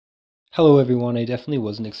Hello everyone, I definitely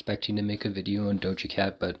wasn't expecting to make a video on Doja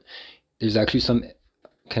Cat, but there's actually some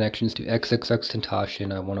connections to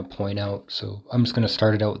XXXTentacion I want to point out, so I'm just going to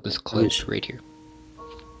start it out with this clip Which right here.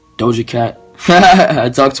 Doja Cat. I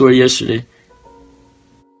talked to her yesterday.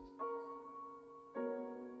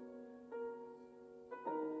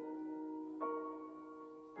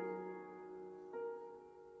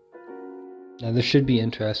 Now this should be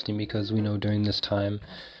interesting because we know during this time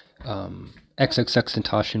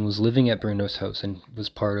XXXTentacion was living at Bruno's house and was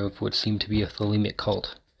part of what seemed to be a Thelemic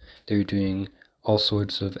cult. They were doing all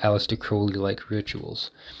sorts of Aleister Crowley-like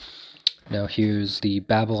rituals. Now here's the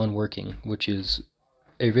Babylon Working, which is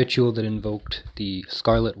a ritual that invoked the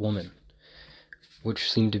Scarlet Woman,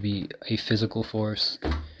 which seemed to be a physical force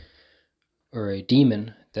or a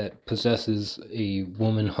demon that possesses a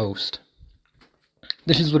woman host.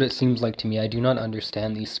 This is what it seems like to me. I do not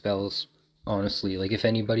understand these spells, honestly. Like, if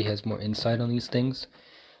anybody has more insight on these things,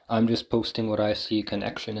 I'm just posting what I see a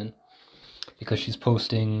connection in. Because she's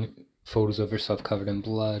posting photos of herself covered in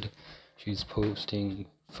blood. She's posting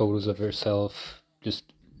photos of herself just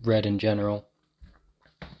red in general.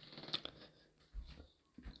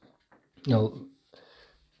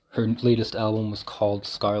 Her latest album was called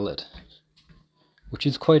Scarlet, which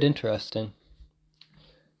is quite interesting.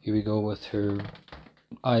 Here we go with her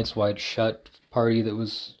Eyes Wide Shut party that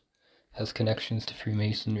has connections to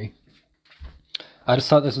Freemasonry. I just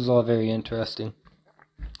thought this was all very interesting,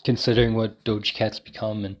 considering what Doja Cat's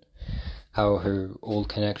become and how her old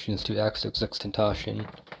connections to XXXTentacion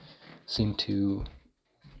seem to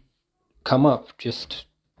come up just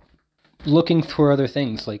looking for other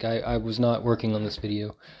things. Like, I was not working on this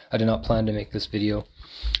video. I did not plan to make this video.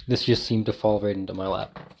 This just seemed to fall right into my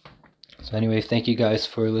lap. So anyway, thank you guys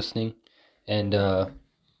for listening, and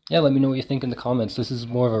yeah, let me know what you think in the comments. This is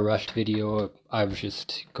more of a rushed video. I was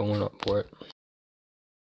just going up for it.